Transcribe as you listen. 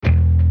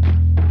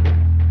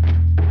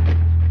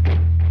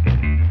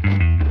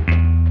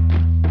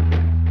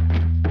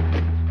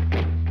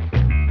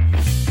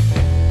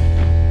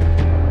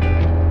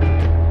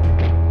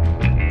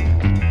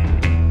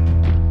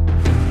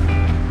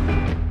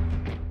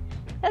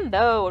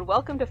Hello, and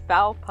welcome to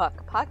Foul Puck,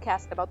 a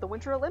podcast about the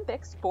Winter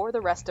Olympics for the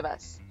rest of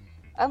us.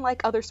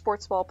 Unlike other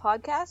sports ball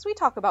podcasts, we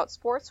talk about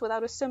sports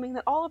without assuming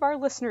that all of our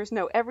listeners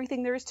know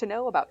everything there is to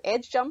know about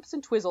edge jumps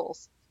and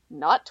twizzles.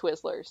 Not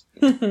Twizzlers.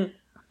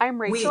 I'm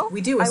Rachel.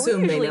 We do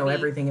assume they know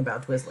everything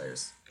about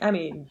Twizzlers. I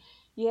mean...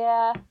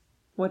 Yeah.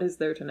 What is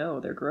there to know?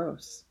 They're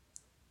gross.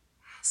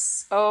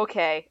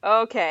 Okay,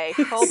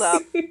 hold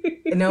up.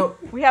 Nope.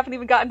 We haven't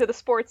even gotten to the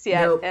sports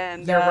yet. Nope,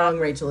 and they're wrong,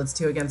 Rachel. It's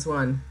 2 against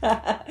 1.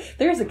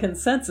 There's a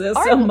consensus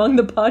among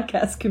the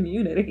podcast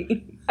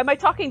community. Am I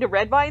talking to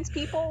Red Vines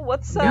people?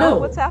 What's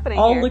happening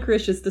all here?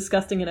 licorice is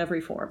disgusting in every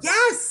form.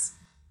 Yes!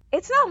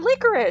 It's not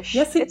licorice.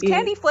 Yes, it's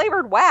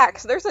candy-flavored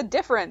wax. There's a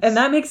difference. And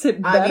that makes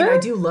it better? I mean, I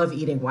do love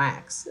eating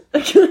wax.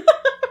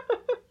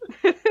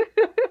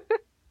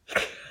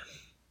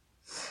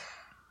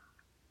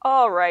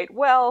 All right,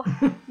 well,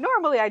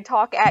 normally I'd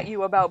talk at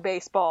you about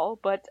baseball,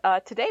 but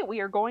today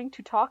we are going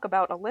to talk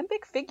about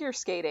Olympic figure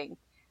skating,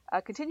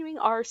 continuing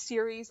our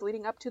series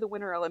leading up to the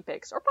Winter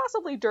Olympics, or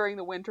possibly during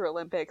the Winter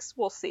Olympics.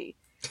 We'll see.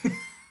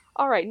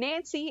 All right,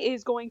 Nancy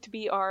is going to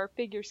be our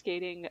figure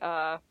skating,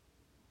 not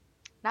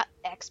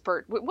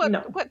expert.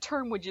 What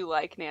term would you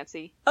like,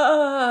 Nancy?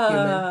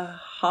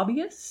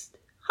 Hobbyist?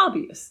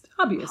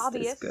 Hobbyist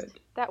is good.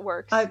 That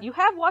works. You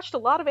have watched a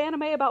lot of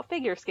anime about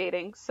figure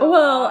skating, so...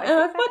 Well, and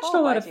I've watched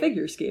a lot of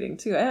figure skating,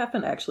 too. I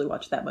haven't actually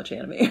watched that much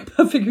anime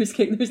about figure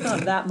skating. There's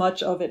not that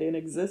much of it in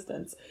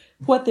existence.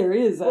 What there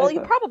is... Well,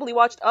 you probably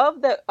watched,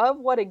 of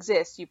what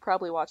exists, you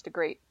probably watched a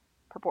great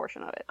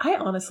proportion of it. I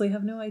honestly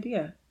have no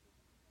idea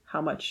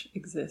how much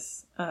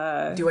exists.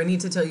 Do I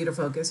need to tell you to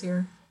focus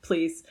here?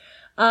 Please.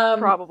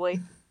 Probably.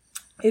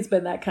 It's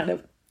been that kind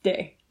of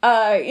day.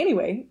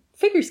 Anyway...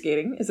 Figure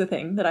skating is a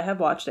thing that I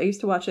have watched. I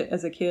used to watch it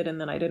as a kid, and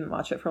then I didn't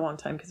watch it for a long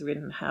time because we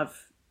didn't have,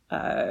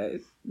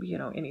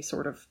 any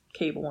sort of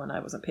cable, and I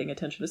wasn't paying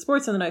attention to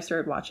sports. And then I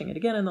started watching it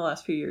again in the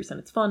last few years, and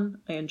it's fun.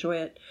 I enjoy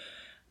it.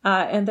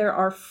 And there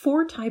are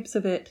 4 types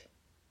of it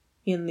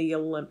in the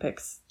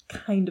Olympics.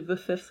 Kind of a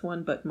 5th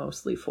one, but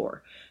mostly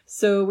 4.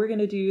 So we're going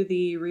to do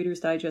the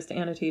Reader's Digest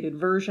annotated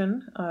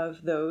version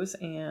of those,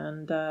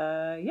 and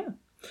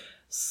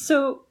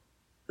So...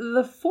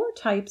 The 4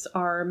 types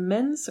are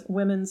men's,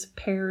 women's,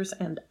 pairs,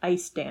 and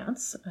ice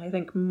dance. I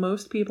think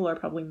most people are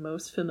probably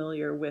most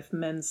familiar with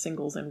men's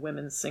singles and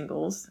women's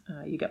singles.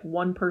 You get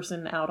one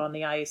person out on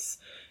the ice.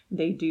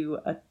 They do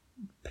a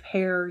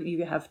pair.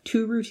 You have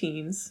 2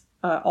 routines.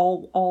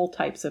 All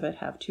types of it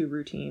have 2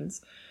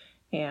 routines.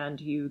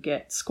 And you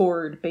get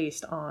scored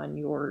based on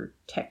your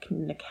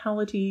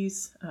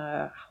technicalities,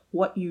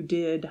 what you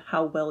did,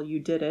 how well you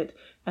did it,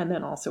 and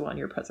then also on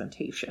your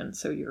presentation.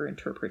 So your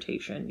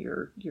interpretation,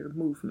 your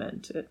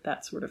movement,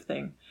 that sort of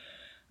thing.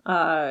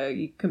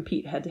 You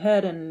compete head to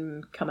head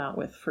and come out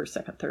with first,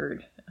 second,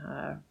 third,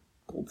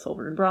 gold,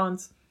 silver, and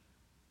bronze.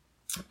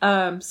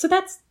 So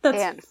that's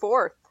and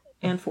fourth.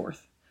 And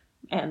fourth.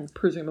 And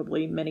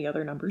presumably many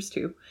other numbers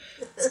too.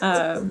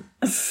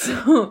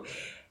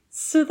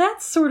 So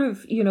that's sort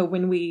of,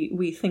 when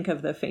we think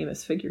of the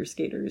famous figure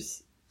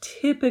skaters,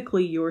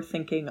 typically you're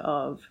thinking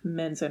of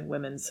men's and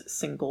women's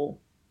single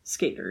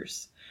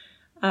skaters.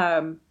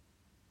 Pair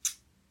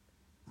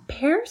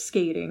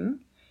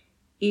skating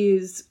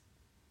is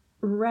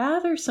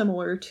rather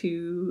similar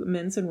to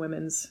men's and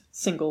women's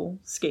single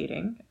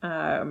skating.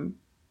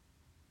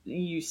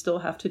 You still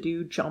have to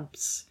do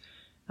jumps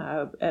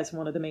as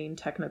one of the main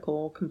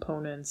technical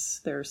components.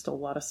 There's still a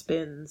lot of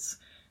spins.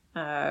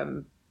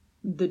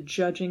 The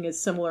judging is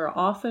similar.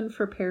 Often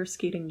for pair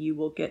skating, you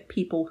will get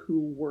people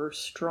who were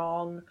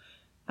strong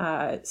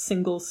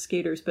single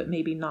skaters, but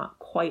maybe not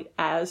quite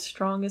as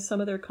strong as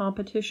some of their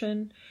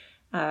competition.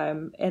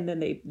 And then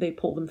they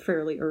pull them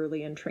fairly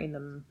early and train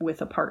them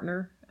with a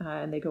partner,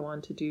 and they go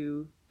on to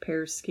do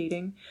pair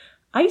skating.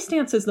 Ice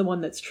dance is the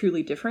one that's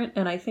truly different,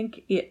 and I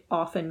think it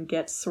often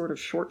gets sort of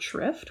short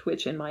shrift,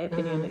 which in my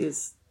opinion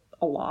is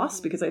a loss,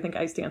 because I think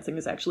ice dancing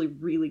is actually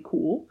really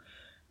cool.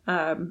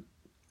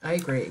 I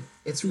agree.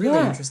 It's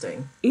really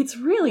interesting. It's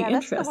really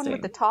interesting. That's the one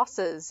with the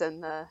tosses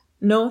and the...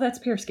 No, that's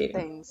pair skating.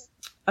 Things.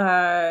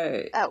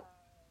 Yep.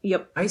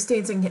 Ice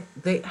dancing,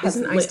 they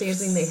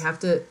have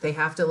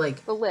to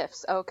like... The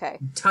lifts, okay.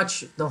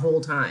 Touch the whole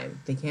time.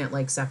 They can't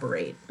like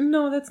separate.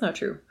 No, that's not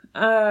true.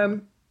 Why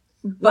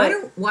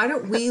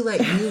don't we let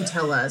you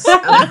tell us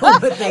about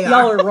what they are?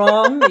 Y'all are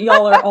wrong.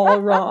 Y'all are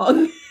all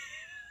wrong.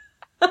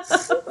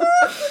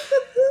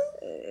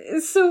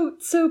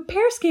 So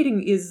pair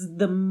skating is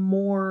the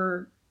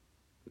more...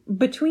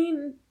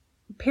 Between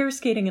pair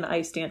skating and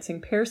ice dancing,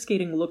 pair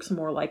skating looks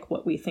more like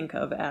what we think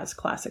of as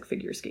classic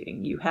figure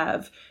skating. You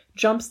have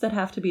jumps that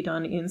have to be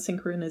done in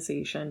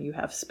synchronization. You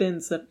have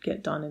spins that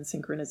get done in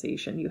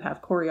synchronization. You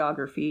have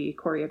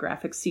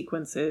choreographic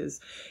sequences.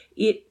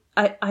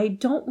 I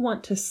don't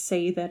want to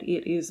say that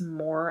it is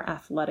more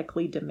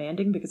athletically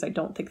demanding, because I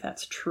don't think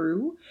that's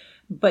true,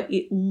 but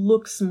it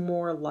looks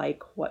more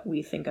like what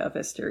we think of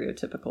as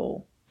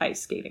stereotypical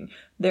ice skating.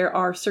 There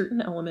are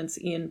certain elements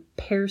in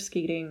pair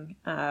skating.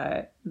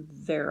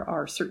 There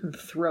are certain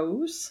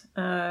throws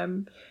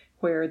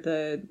where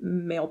the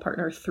male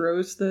partner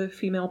throws the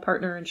female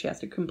partner and she has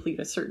to complete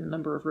a certain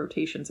number of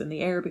rotations in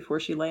the air before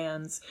she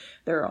lands.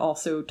 There are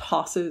also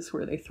tosses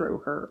where they throw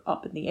her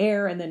up in the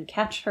air and then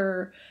catch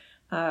her.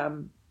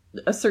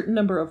 A certain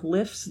number of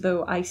lifts,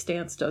 though ice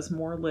dance does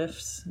more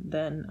lifts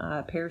than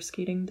pair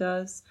skating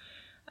does.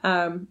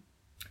 And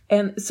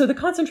so the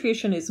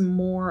concentration is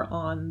more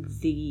on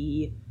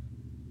the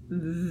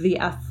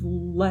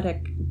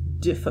athletic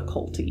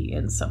difficulty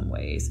in some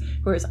ways,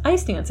 whereas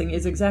ice dancing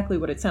is exactly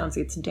what it sounds.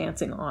 It's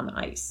dancing on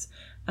ice.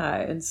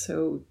 And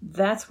so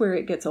that's where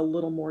it gets a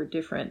little more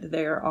different.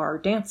 There are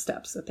dance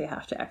steps that they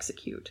have to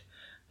execute.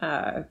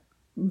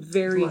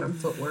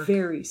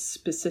 Very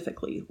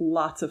specifically,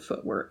 lots of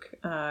footwork.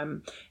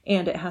 And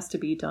it has to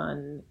be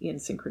done in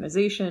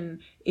synchronization,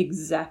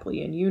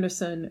 exactly in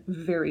unison,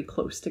 very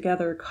close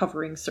together,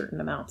 covering certain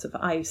amounts of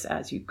ice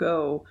as you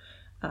go,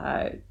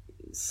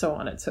 so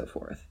on and so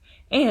forth.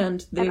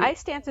 And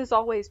ice dance is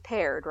always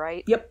paired,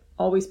 right? Yep,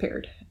 always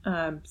paired.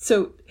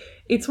 So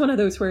it's one of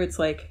those where it's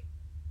like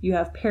you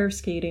have pair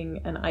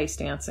skating and ice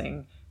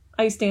dancing.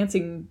 Ice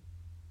dancing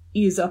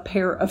is a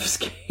pair of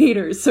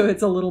skaters, so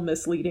it's a little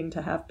misleading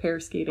to have pair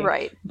skating.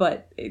 Right.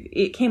 But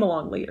it came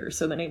along later,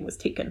 so the name was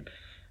taken.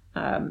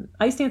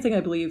 Ice dancing,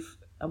 I believe,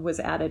 was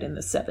added in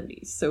the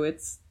 70s, so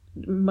it's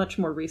much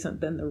more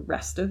recent than the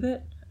rest of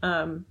it.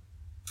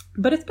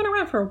 But it's been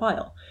around for a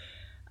while.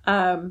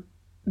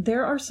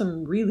 There are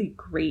some really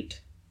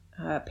great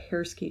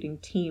pair skating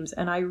teams,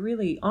 and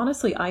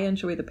honestly, I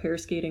enjoy the pair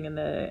skating and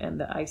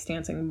the ice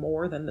dancing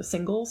more than the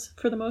singles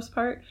for the most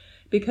part,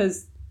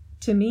 because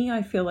to me,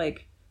 I feel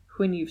like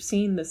when you've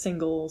seen the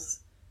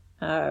singles,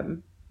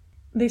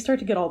 they start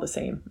to get all the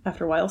same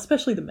after a while,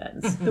 especially the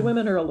men's. Mm-hmm. The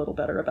women are a little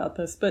better about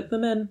this, but the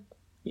men,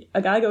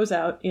 a guy goes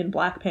out in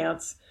black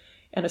pants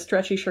and a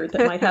stretchy shirt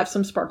that might have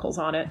some sparkles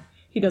on it.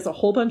 He does a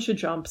whole bunch of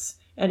jumps,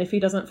 and if he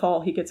doesn't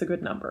fall, he gets a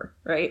good number,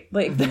 right?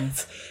 Like,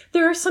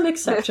 there are some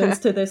exceptions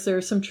to this. There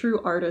are some true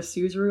artists,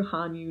 Yuzuru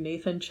Hanyu,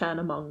 Nathan Chen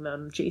among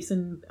them,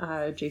 Jason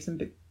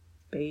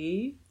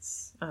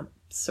Bates. I'm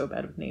so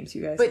bad with names,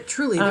 you guys. But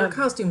truly, their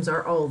costumes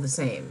are all the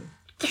same.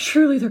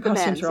 Truly, their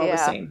costumes are all the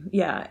same.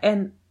 Yeah,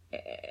 and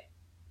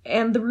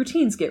the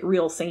routines get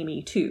real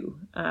samey, too.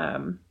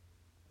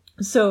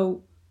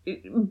 So,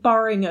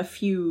 barring a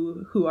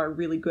few who are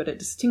really good at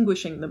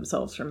distinguishing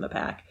themselves from the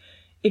pack,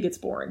 it gets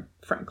boring,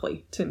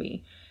 frankly, to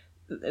me.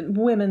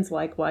 Women's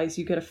likewise,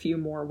 you get a few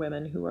more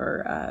women who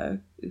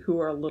are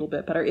a little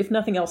bit better. If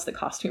nothing else, the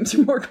costumes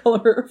are more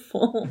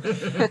colorful.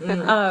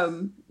 But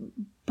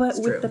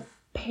with the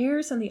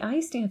pairs and the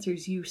ice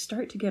dancers, you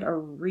start to get a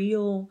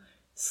real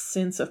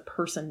sense of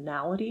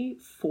personality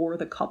for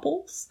the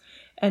couples,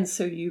 and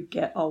so you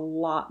get a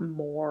lot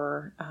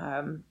more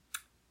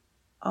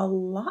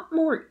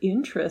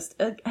interest,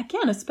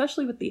 again,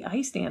 especially with the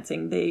ice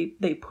dancing.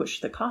 They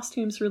push the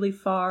costumes really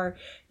far.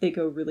 They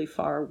go really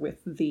far with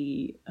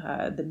the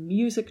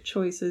music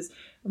choices.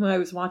 When I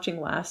was watching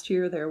last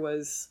year, there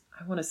was,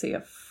 I want to say,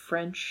 a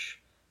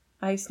French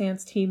ice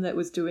dance team that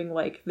was doing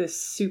like this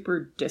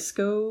super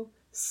disco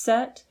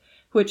set,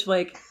 which,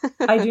 like,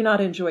 I do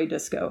not enjoy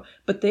disco,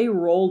 but they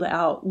rolled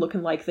out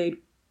looking like they'd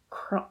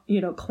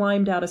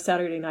climbed out of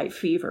Saturday Night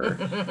Fever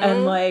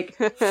and like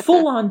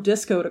full on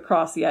discoed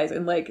across the ice,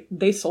 and like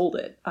they sold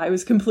it. I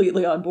was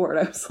completely on board.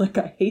 I was like,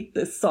 I hate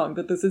this song,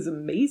 but this is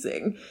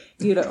amazing,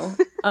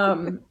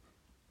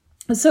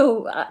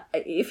 So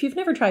if you've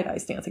never tried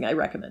ice dancing, I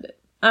recommend it.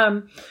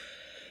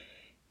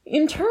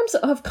 In terms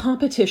of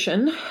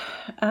competition,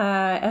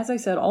 as I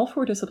said, all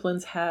four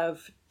disciplines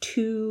have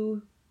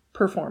two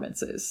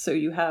performances. So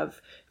you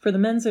have, for the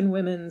men's and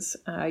women's,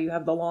 you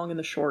have the long and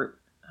the short.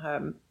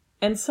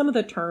 And some of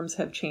the terms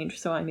have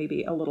changed, so I may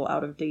be a little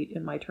out of date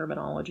in my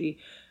terminology.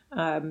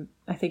 I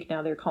think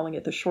now they're calling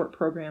it the short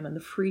program and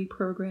the free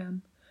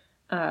program,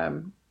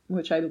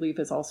 which I believe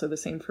is also the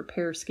same for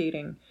pair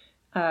skating.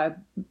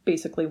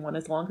 Basically, one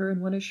is longer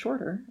and one is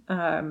shorter.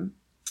 And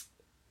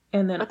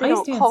then but they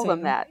don't call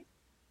them that.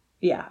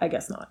 Yeah, I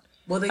guess not.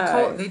 Well,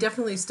 they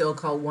definitely still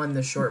call one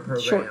the short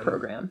program. Short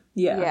program,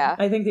 yeah.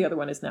 I think the other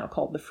one is now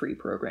called the free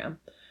program.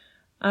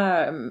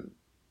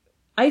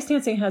 Ice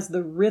dancing has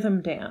the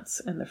rhythm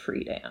dance and the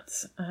free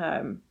dance.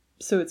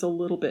 So it's a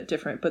little bit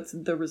different, but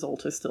the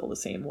result is still the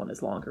same. One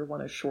is longer,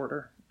 one is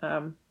shorter.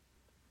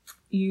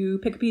 You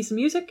pick a piece of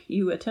music,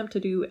 you attempt to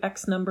do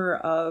X number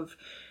of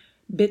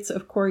bits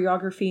of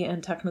choreography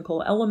and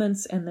technical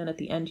elements, and then at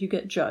the end you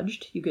get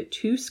judged. You get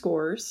two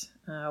scores.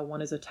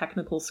 One is a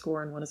technical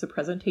score and one is a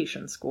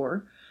presentation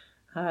score.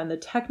 And the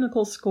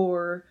technical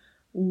score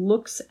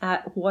looks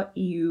at what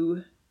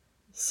you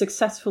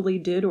successfully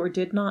did or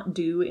did not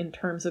do in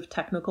terms of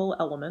technical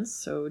elements,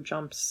 so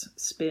jumps,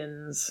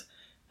 spins,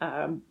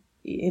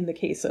 in the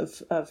case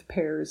of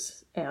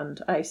pairs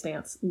and ice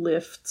dance,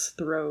 lifts,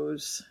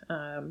 throws,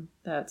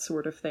 that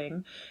sort of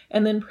thing.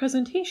 And then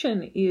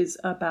presentation is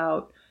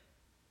about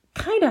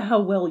kind of how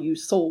well you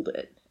sold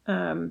it,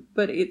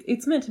 but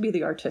it's meant to be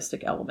the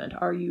artistic element.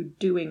 Are you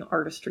doing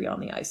artistry on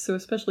the ice? So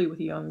especially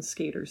with young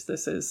skaters,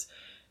 this is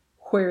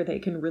where they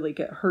can really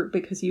get hurt,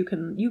 because you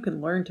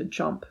can learn to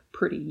jump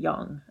pretty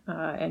young.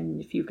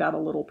 And if you've got a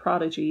little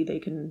prodigy, they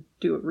can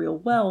do it real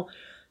well,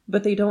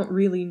 but they don't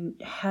really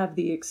have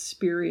the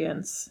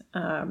experience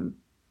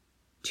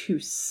to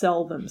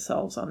sell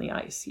themselves on the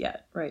ice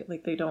yet, right?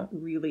 Like they don't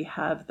really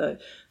have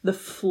the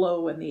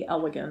flow and the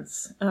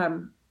elegance.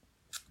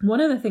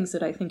 One of the things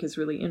that I think is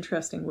really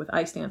interesting with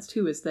ice dance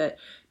too is that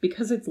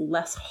because it's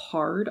less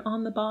hard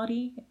on the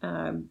body,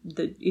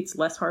 it's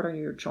less hard on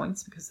your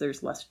joints because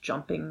there's less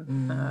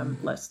jumping,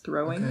 less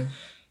throwing. Okay.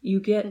 You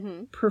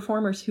get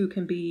performers who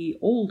can be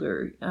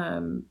older,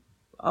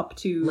 up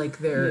to like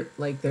their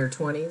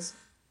 20s.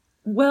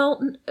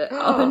 Well,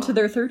 up into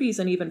their 30s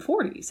and even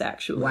 40s,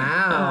 actually.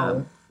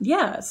 Wow.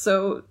 Yeah,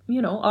 so,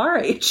 our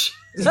age.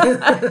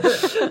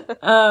 Watch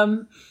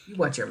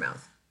your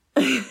mouth.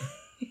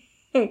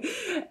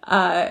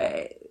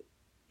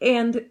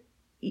 And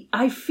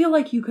I feel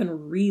like you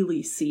can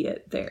really see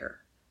it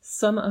there.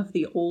 Some of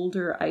the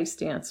older ice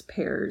dance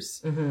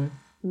pairs,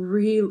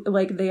 really,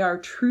 like they are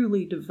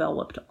truly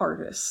developed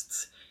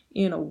artists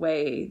in a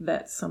way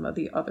that some of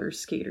the other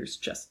skaters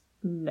just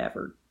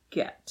never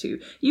get to.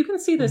 You can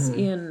see this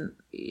in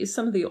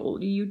some of the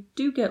old, you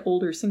do get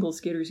older single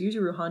skaters.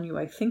 Yujiro Hanyu,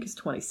 I think, is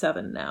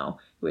 27 now,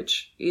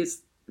 which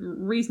is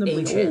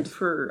reasonably old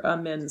for a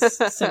men's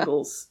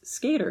singles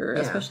skater,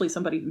 especially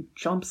somebody who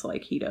jumps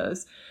like he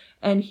does.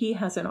 And he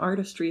has an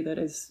artistry that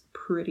is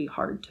pretty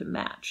hard to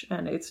match.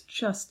 And it's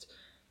just,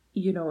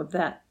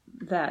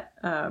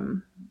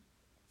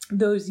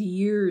 those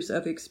years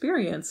of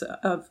experience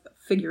of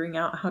figuring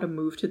out how to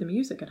move to the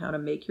music and how to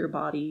make your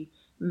body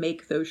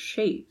make those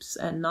shapes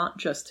and not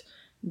just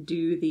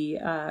do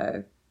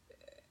the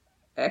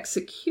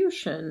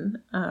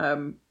execution,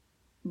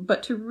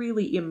 but to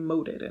really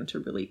emote it and to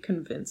really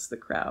convince the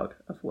crowd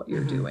of what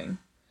you're doing.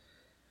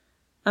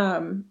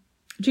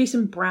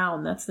 Jason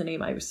Brown, that's the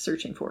name I was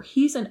searching for.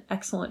 He's an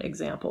excellent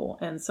example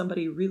and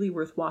somebody really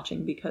worth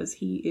watching because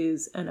he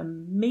is an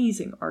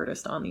amazing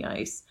artist on the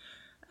ice.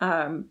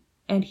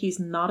 And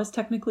he's not as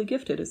technically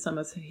gifted as some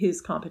of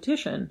his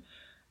competition.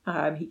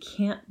 He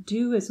can't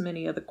do as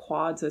many of the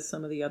quads as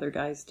some of the other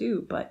guys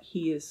do, but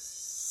he is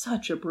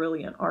such a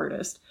brilliant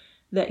artist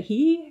that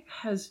he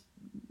has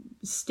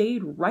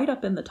stayed right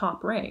up in the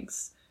top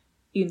ranks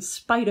in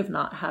spite of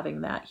not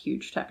having that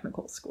huge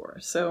technical score.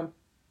 So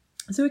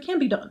it can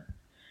be done.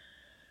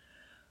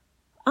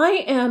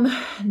 I am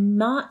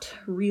not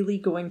really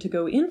going to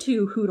go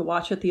into who to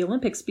watch at the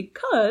Olympics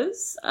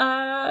because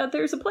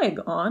there's a plague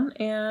on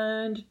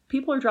and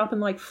people are dropping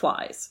like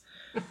flies.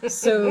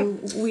 So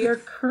we are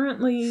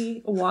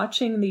currently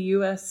watching the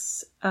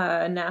U.S.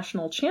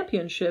 National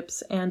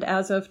Championships, and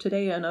as of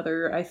today,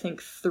 another, I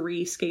think,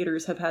 3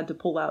 skaters have had to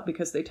pull out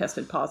because they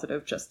tested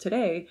positive just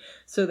today,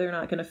 so they're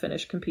not going to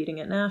finish competing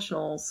at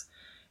nationals.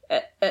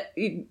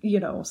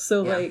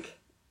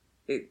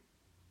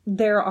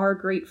 There are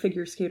great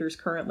figure skaters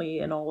currently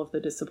in all of the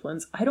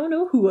disciplines. I don't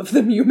know who of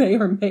them you may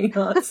or may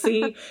not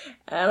see,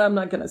 and I'm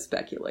not going to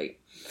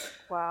speculate.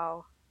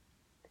 Wow.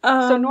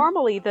 So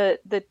normally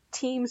the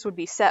teams would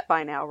be set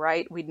by now,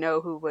 right? We'd know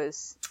who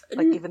was,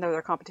 like, even though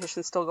their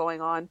competition's still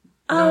going on.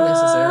 Not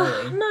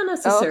necessarily. Not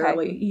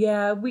necessarily. Oh, okay.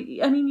 Yeah,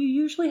 you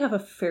usually have a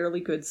fairly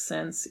good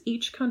sense.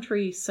 Each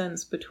country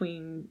sends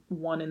between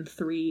 1 and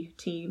 3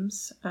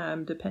 teams,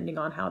 depending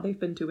on how they've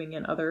been doing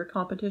in other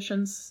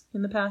competitions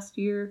in the past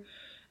year.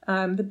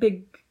 The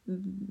big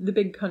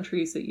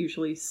countries that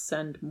usually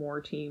send more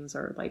teams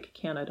are like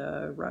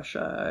Canada,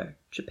 Russia,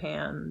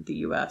 Japan, the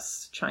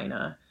US,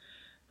 China.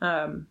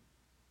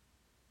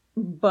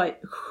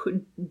 But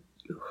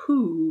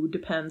who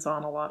depends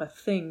on a lot of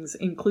things,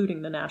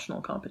 including the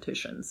national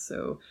competitions.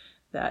 So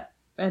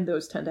and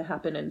those tend to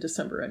happen in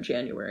December and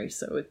January.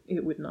 So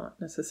it would not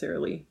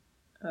necessarily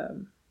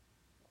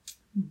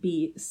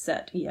be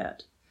set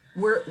yet.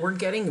 We're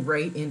getting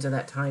right into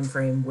that time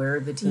frame where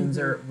the teams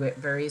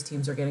various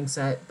teams are getting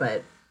set,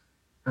 but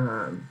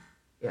but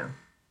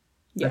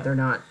they're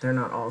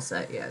not all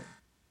set yet.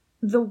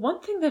 The one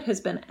thing that has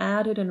been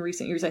added in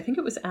recent years, I think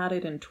it was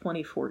added in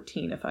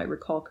 2014, if I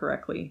recall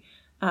correctly,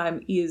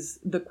 is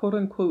the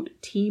quote-unquote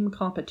team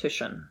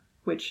competition,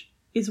 which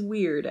is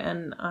weird,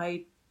 and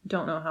I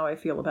don't know how I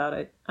feel about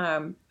it.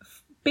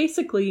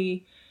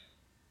 Basically,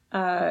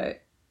 I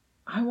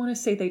want to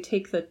say they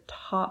take the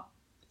top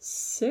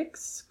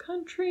 6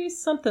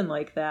 countries, something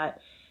like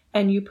that,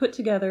 and you put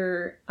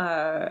together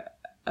a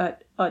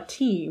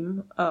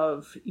team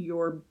of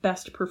your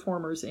best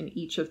performers in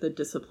each of the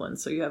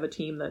disciplines. So you have a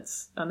team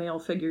that's a male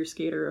figure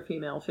skater, a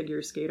female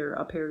figure skater,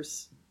 a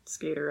pairs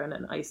skater, and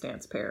an ice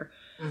dance pair.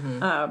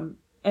 And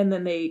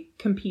then they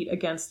compete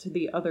against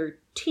the other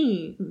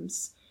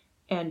teams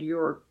and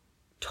your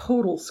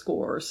total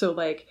score. So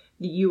like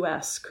the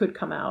US could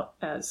come out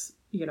as,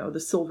 the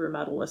silver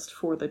medalist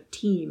for the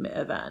team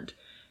event,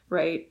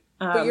 right?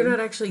 But you're not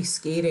actually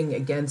skating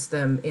against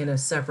them in a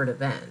separate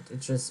event.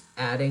 It's just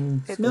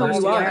adding... It's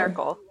almost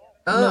numerical.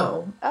 Oh.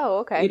 No. Oh,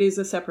 okay. It is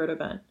a separate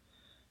event.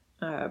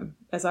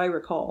 As I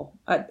recall.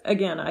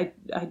 I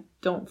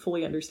don't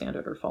fully understand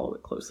it or follow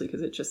it closely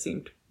because it just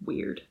seemed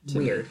weird to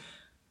me.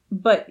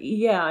 But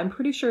yeah, I'm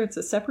pretty sure it's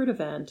a separate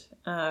event.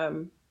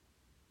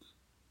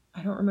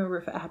 I don't remember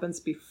if it happens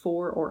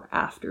before or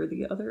after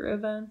the other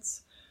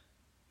events.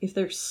 If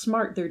they're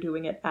smart, they're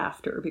doing it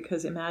after,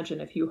 because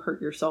imagine if you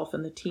hurt yourself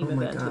in the team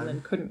event and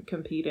then couldn't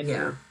compete in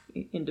your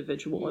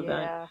individual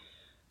event.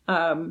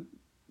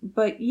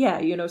 But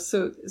yeah,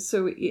 so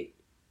it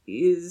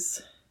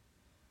is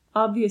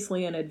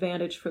obviously an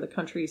advantage for the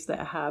countries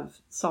that have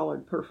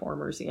solid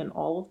performers in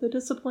all of the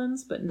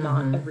disciplines, but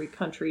not every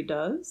country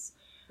does.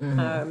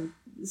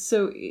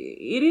 So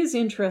it is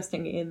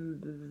interesting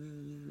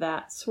in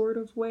that sort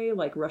of way.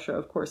 Like Russia,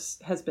 of course,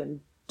 has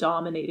been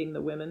dominating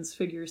the women's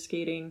figure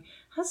skating,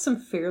 has some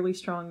fairly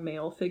strong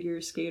male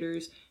figure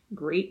skaters,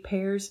 great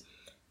pairs.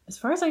 As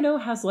far as I know,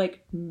 has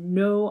like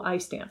no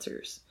ice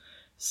dancers.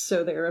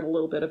 So they're at a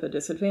little bit of a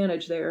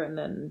disadvantage there. And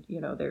then,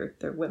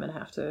 their women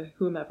have to,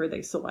 whomever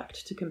they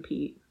select to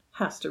compete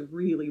has to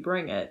really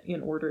bring it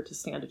in order to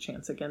stand a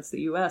chance against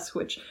the US,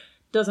 which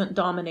doesn't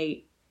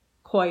dominate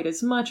quite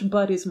as much,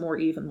 but is more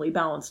evenly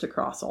balanced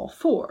across all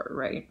four,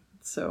 right?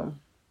 So,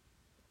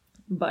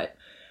 but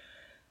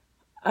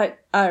I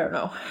don't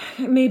know.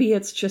 Maybe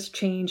it's just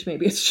change.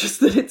 Maybe it's just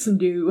that it's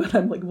new. And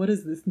I'm like, what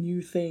is this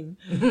new thing?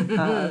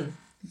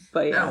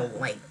 But yeah. I don't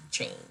like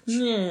change.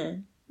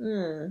 Didn't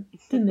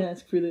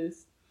ask for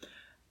this.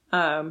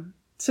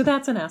 So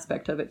that's an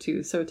aspect of it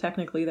too. So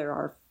technically there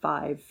are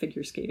 5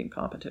 figure skating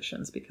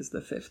competitions because the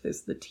 5th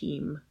is the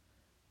team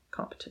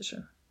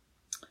competition.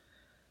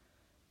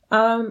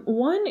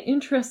 One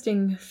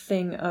interesting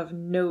thing of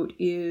note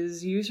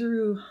is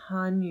Yuzuru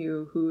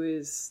Hanyu, who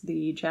is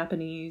the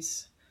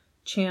Japanese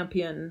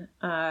champion,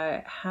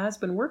 has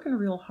been working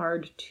real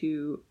hard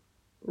to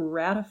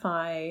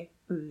ratify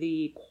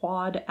the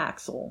quad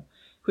axel,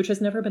 which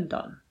has never been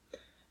done.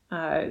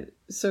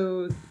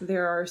 So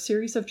there are a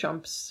series of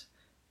jumps.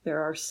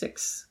 There are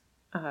 6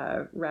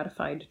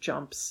 ratified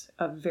jumps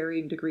of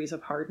varying degrees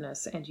of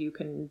hardness, and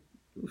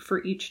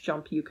for each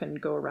jump you can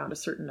go around a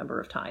certain number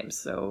of times.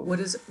 So what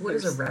does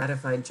a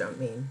ratified jump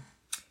mean?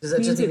 Does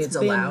that just mean it's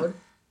allowed?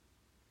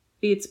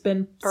 It's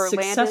been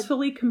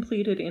successfully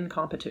completed in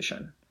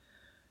competition.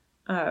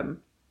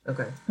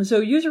 Okay.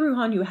 So Yuzuru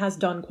Hanyu has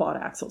done quad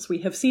axles. We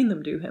have seen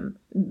them do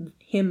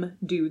him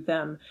do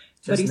them,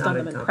 but he's done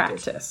them in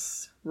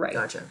practice. Right.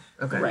 Gotcha.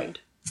 Okay. Right.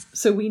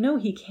 So we know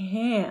he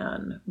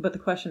can, but the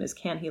question is,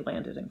 can he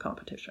land it in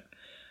competition?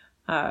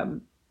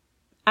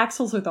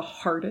 Axles are the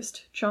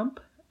hardest jump.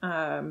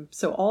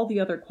 So all the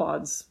other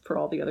quads for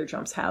all the other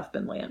jumps have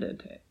been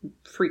landed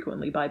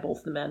frequently by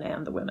both the men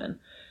and the women.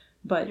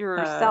 But your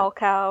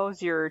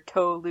salchows, your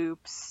toe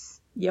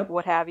loops,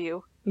 what have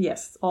you.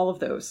 Yes, all of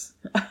those.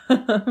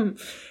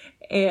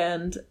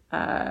 And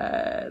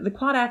the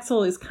quad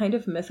axle is kind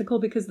of mythical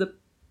because the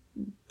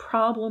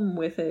problem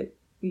with it,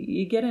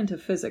 you get into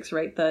physics,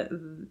 right?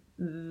 The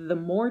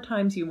more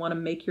times you want to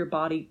make your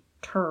body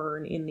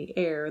turn in the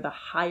air, the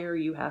higher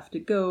you have to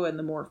go and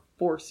the more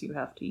force you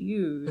have to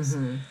use.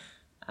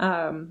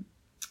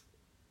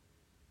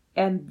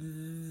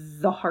 And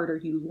the harder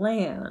you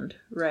land,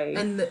 right?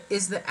 And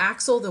is the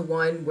axle the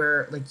one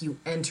where like you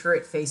enter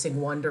it facing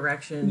one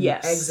direction,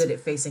 yes, you exit it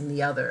facing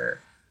the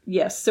other?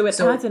 Yes, so it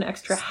adds an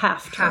extra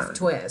half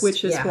twist,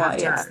 which is why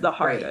it's the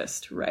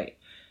hardest, right?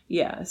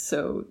 Yeah,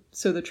 so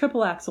the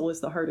triple axle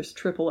is the hardest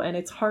triple, and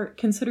it's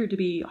considered to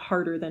be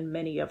harder than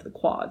many of the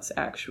quads,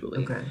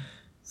 actually. Okay.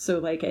 So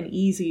like an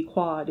easy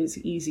quad is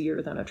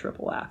easier than a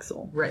triple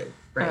axle. Right.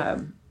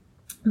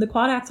 The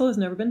quad axle has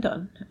never been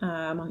done.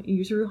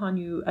 Yuzuru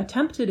Hanyu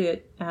attempted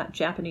it at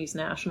Japanese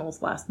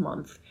Nationals last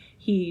month.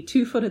 He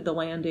 2-footed the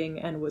landing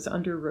and was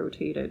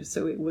under-rotated,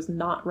 so it was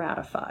not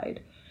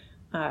ratified.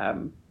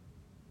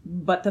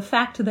 But the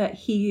fact that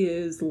he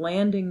is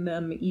landing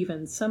them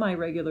even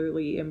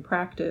semi-regularly in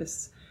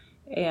practice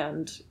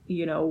and,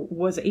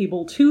 was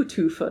able to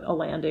 2-foot a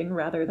landing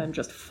rather than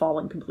just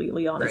falling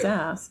completely on his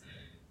ass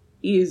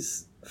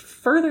is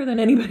further than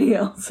anybody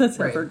else has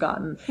ever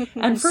gotten.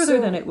 And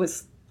further than it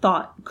was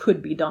thought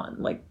could be done.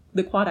 Like,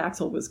 the quad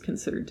axle was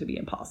considered to be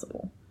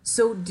impossible.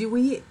 So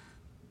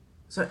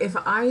if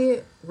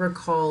I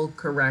recall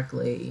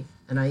correctly,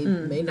 and I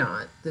may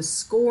not, the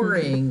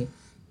scoring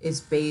is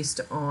based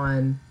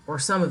on, or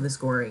some of the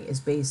scoring is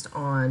based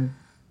on,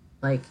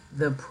 like,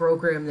 the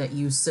program that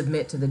you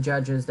submit to the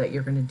judges that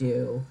you're going to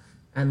do.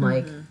 And,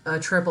 like, a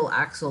triple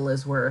axle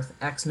is worth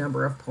X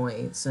number of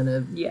points, and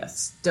a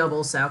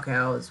double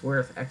salchow is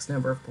worth X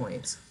number of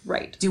points.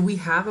 Right. Do we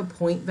have a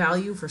point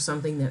value for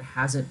something that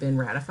hasn't been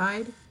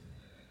ratified?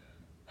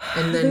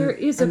 And then,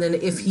 then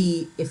if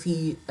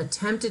he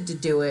attempted to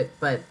do it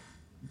but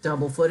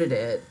double-footed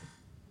it,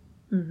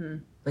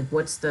 like,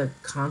 what's the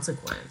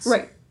consequence?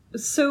 Right.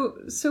 So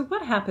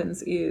what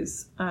happens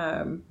is,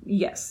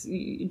 yes,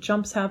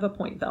 jumps have a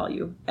point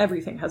value.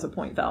 Everything has a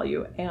point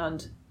value,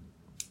 and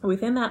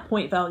within that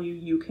point value,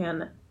 you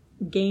can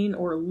gain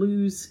or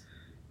lose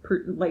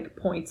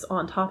points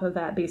on top of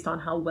that based on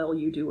how well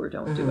you do or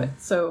don't do it.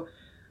 So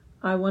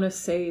I want to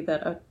say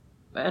that,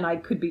 and I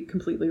could be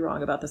completely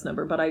wrong about this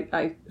number, but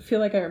I feel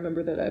like I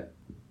remember that a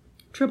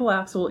triple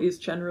axle is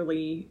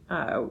generally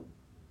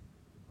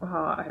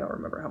I don't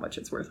remember how much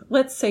it's worth.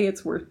 Let's say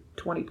it's worth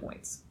 20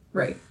 points.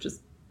 Right.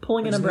 Just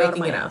pulling a number out of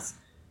my ass.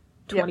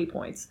 20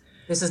 points.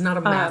 This is not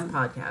a math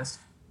podcast.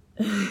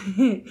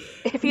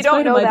 If you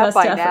don't know that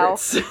by now.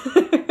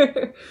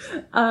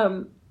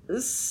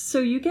 So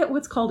you get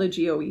what's called a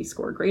GOE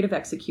score, grade of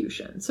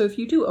execution. So if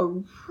you do a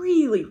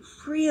really,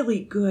 really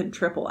good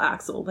triple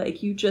axel,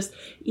 like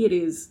it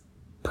is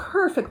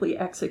perfectly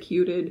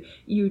executed,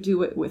 you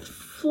do it with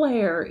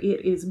flair,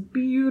 it is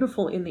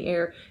beautiful in the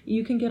air,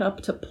 you can get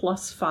up to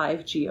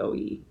 +5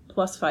 GOE,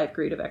 +5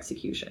 grade of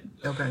execution.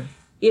 Okay.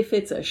 If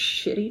it's a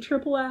shitty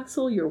triple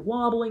axel, you're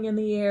wobbling in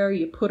the air,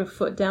 you put a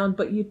foot down,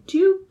 but you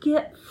do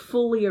get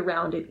fully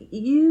around. It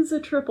is a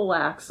triple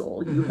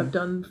axel. You have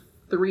done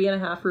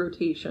 3.5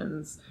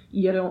 rotations.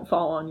 You don't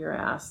fall on your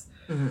ass.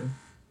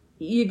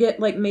 You get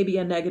like maybe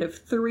a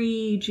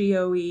 -3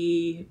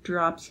 GOE,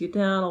 drops you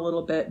down a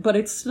little bit, but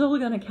it's still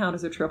going to count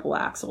as a triple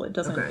axel. It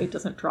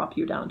doesn't drop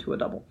you down to a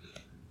double.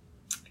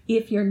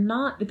 If you're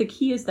not, the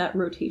key is that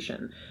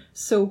rotation.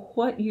 So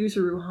what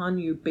Yuzuru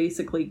Hanyu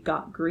basically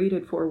got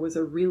graded for was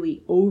a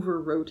really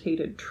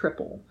over-rotated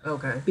triple.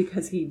 Okay.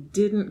 Because he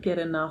didn't get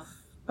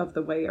enough of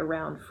the way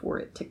around for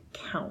it to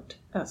count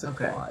as a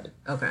quad.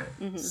 Okay.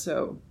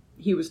 So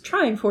he was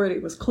trying for it.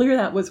 It was clear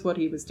that was what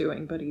he was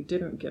doing, but he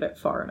didn't get it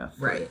far enough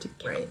for it to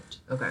count. Right.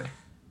 Okay.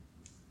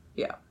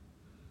 Yeah.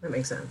 That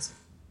makes sense.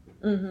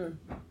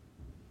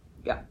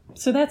 Yeah.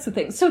 So that's the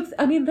thing. So,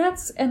 I mean,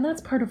 that's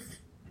part of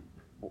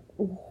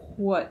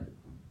what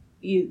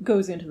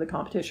goes into the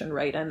competition,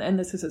 right? And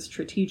this is a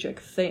strategic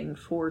thing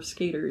for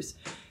skaters,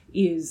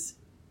 is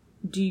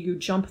do you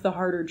jump the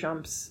harder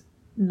jumps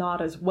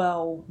not as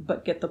well,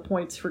 but get the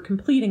points for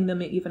completing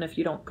them, even if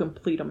you don't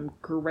complete them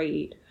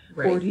great?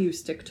 Right. Or do you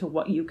stick to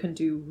what you can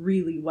do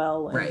really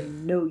well and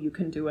you know you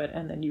can do it,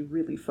 and then you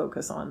really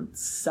focus on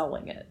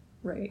selling it,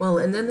 right? Well,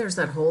 and then there's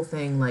that whole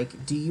thing,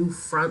 like, do you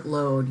front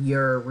load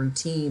your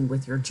routine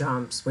with your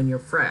jumps when you're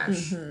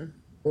fresh?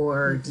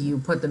 Or do you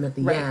put them at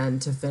the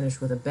end to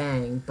finish with a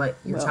bang, but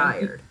you're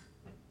tired?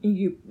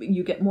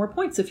 You get more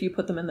points if you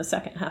put them in the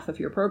second half of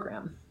your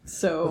program.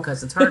 So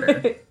because it's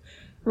harder.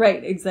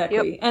 Right,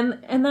 exactly.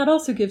 Yep. And that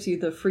also gives you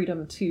the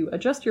freedom to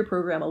adjust your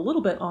program a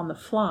little bit on the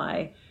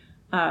fly.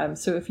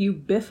 So if you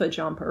biff a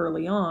jump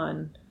early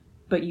on,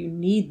 but you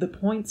need the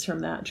points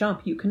from that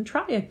jump, you can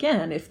try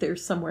again if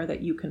there's somewhere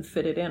that you can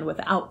fit it in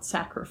without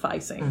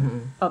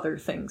sacrificing other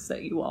things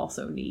that you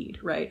also need,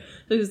 right?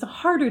 So it's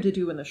harder to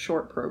do in the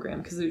short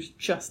program because there's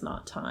just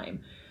not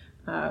time.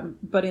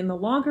 But in the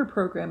longer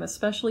program,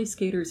 especially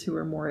skaters who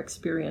are more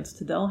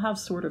experienced, they'll have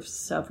sort of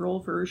several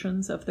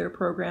versions of their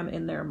program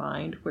in their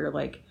mind where,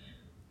 like,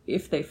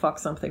 if they fuck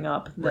something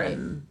up,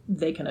 then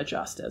they can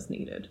adjust as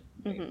needed.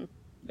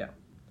 Yeah.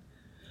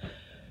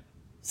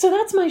 So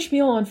that's my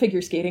spiel on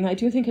figure skating. I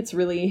do think it's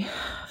really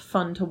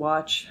fun to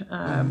watch.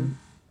 I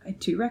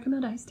do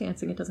recommend ice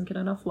dancing. It doesn't get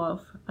enough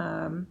love.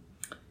 I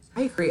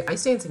agree.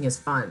 Ice dancing is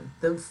fun.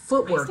 The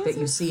footwork that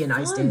you see in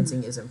ice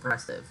dancing is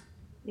impressive.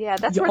 Yeah,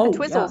 that's where the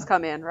Twizzles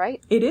come in,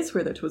 right? It is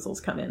where the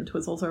Twizzles come in.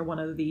 Twizzles are one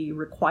of the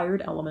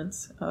required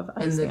elements of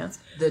ice dance.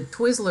 The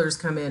Twizzlers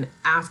come in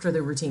after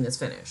the routine is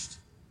finished.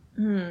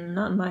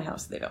 Not in my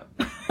house, they don't.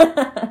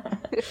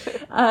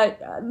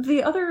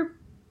 The other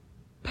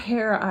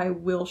pair I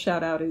will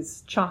shout out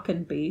is Chalk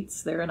and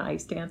Bates. They're an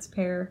ice dance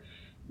pair.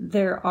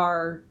 They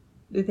are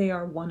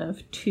one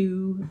of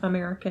 2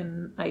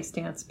 American ice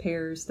dance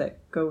pairs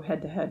that go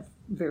head to head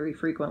very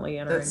frequently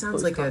and are in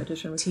close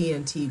competition. That sounds like a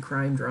TNT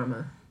crime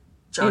drama.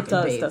 It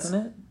does,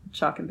 doesn't it?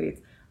 Chalk and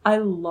Bates. I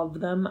love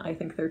them. I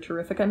think they're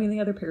terrific. I mean, the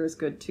other pair is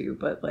good too,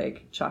 but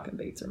like Chalk and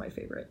Bates are my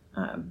favorite.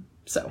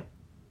 So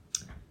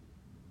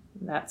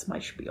that's my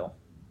spiel.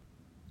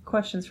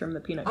 Questions from the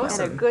peanut gallery.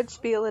 And a good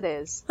spiel it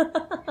is.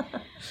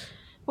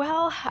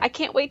 Well, I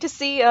can't wait to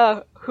see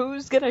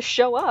who's going to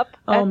show up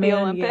at the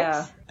Olympics.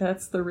 Yeah,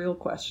 that's the real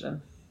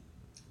question.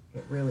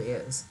 It really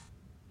is.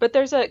 But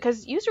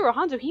because Yuzuru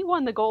Hanyu, he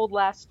won the gold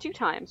last 2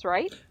 times,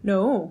 right?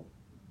 No.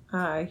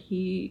 At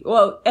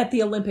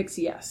the Olympics,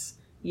 yes.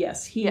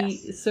 Yes.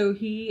 So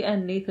he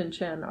and Nathan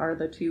Chen are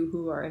the 2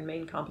 who are in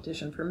main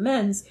competition for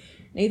men's.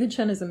 Nathan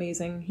Chen is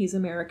amazing. He's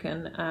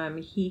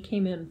American. He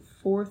came in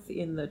 4th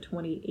in the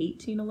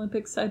 2018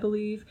 Olympics, I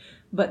believe.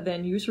 But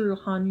then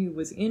Yuzuru Hanyu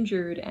was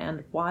injured,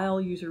 and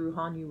while Yuzuru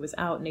Hanyu was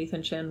out,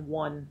 Nathan Chen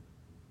won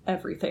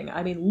everything.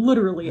 I mean,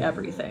 literally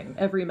everything.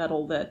 Every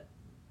medal that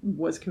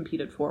was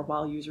competed for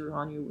while Yuzuru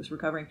Hanyu was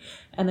recovering.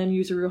 And then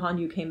Yuzuru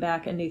Hanyu came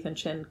back, and Nathan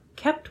Chen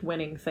kept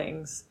winning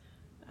things.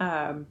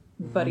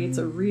 But it's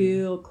a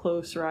real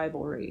close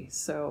rivalry.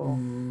 So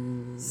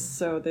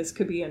this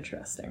could be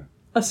interesting.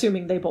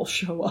 Assuming they both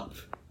show up.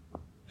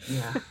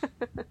 Yeah.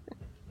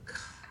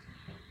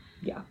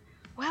 Yeah.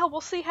 Well,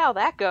 we'll see how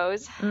that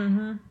goes.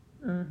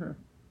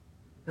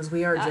 Because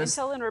we are just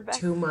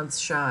 2 months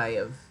shy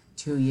of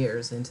 2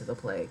 years into the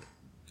plague.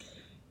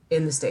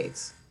 In the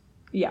States.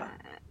 Yeah.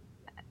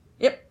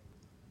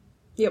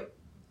 Yep.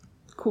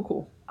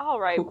 Cool.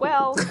 All right. Cool.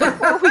 Well,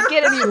 before we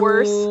get any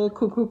worse.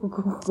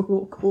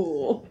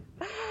 Cool.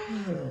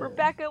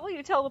 Rebecca, will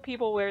you tell the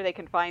people where they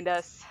can find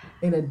us?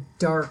 In a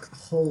dark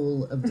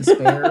hole of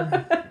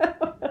despair.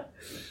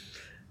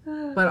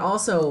 But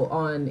also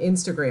on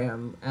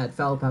Instagram at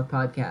Foul Puck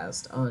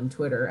Podcast, on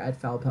Twitter at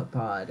Foul Puck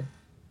Pod.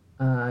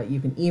 You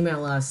can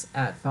email us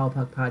at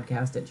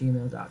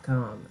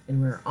foulpuckpodcast@gmail.com,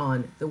 and we're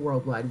on the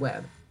World Wide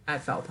Web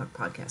at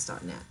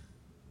foulpuckpodcast.net.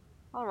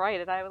 All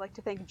right, and I would like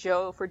to thank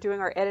Jo for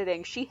doing our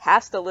editing. She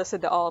has to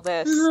listen to all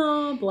this.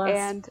 Oh, bless.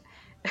 And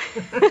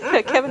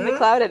Kevin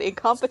McLeod at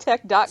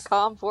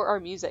incompetech.com for our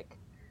music.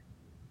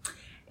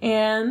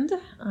 And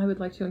I would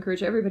like to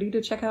encourage everybody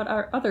to check out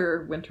our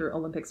other Winter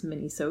Olympics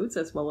minisodes,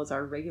 as well as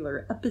our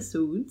regular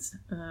episodes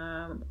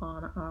on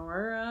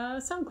our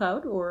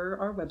SoundCloud or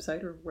our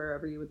website or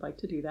wherever you would like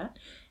to do that.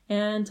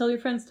 And tell your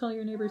friends, tell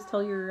your neighbors,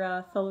 tell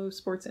your fellow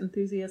sports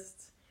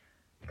enthusiasts,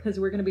 because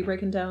we're going to be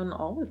breaking down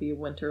all of the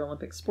Winter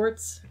Olympic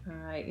sports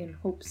in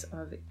hopes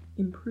of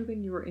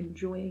improving your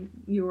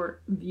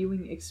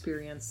viewing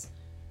experience,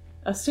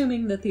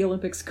 assuming that the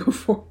Olympics go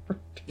forward.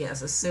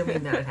 Yes,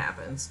 assuming that it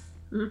happens.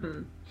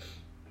 Mm-hmm.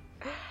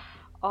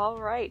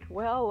 All right.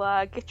 Well,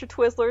 get your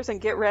Twizzlers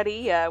and get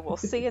ready. We'll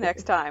see you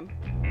next time.